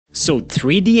So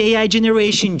 3D AI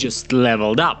generation just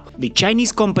leveled up. The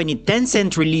Chinese company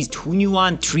Tencent released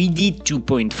Hunyuan 3D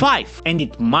 2.5, and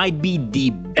it might be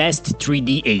the best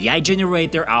 3D AI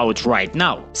generator out right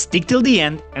now. Stick till the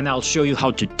end and I'll show you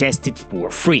how to test it for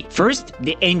free. First,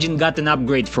 the engine got an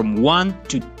upgrade from 1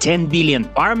 to 10 billion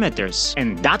parameters,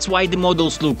 and that's why the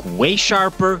models look way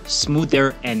sharper,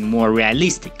 smoother and more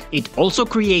realistic. It also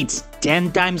creates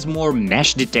 10 times more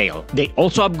mesh detail. They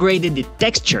also upgraded the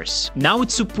textures. Now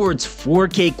it supports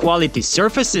 4K quality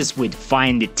surfaces with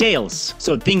fine details,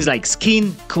 so things like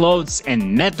skin, clothes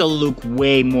and metal look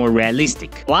way more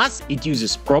realistic. Plus, it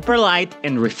uses proper light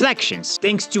and reflections,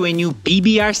 thanks to a new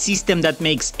PBR system that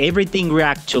makes everything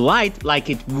react to light like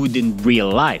it would in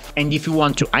real life. And if you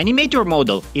want to animate your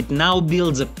model, it now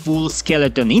builds a full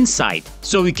skeleton inside,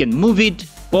 so you can move it,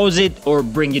 pause it or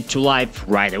bring it to life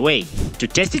right away. To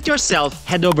test it yourself,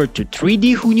 head over to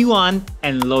 3D Hunyuan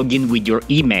and log in with your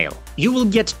email. You will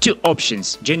get two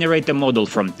options: generate a model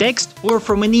from text or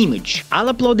from an image.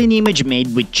 I'll upload an image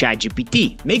made with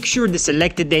ChatGPT. Make sure the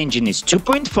selected engine is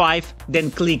 2.5, then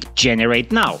click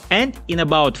Generate Now. And in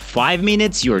about 5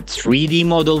 minutes your 3D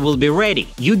model will be ready.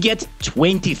 You get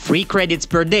 20 free credits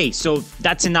per day, so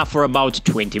that's enough for about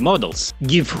 20 models.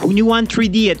 Give Hunyuan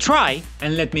 3D a try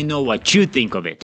and let me know what you think of it.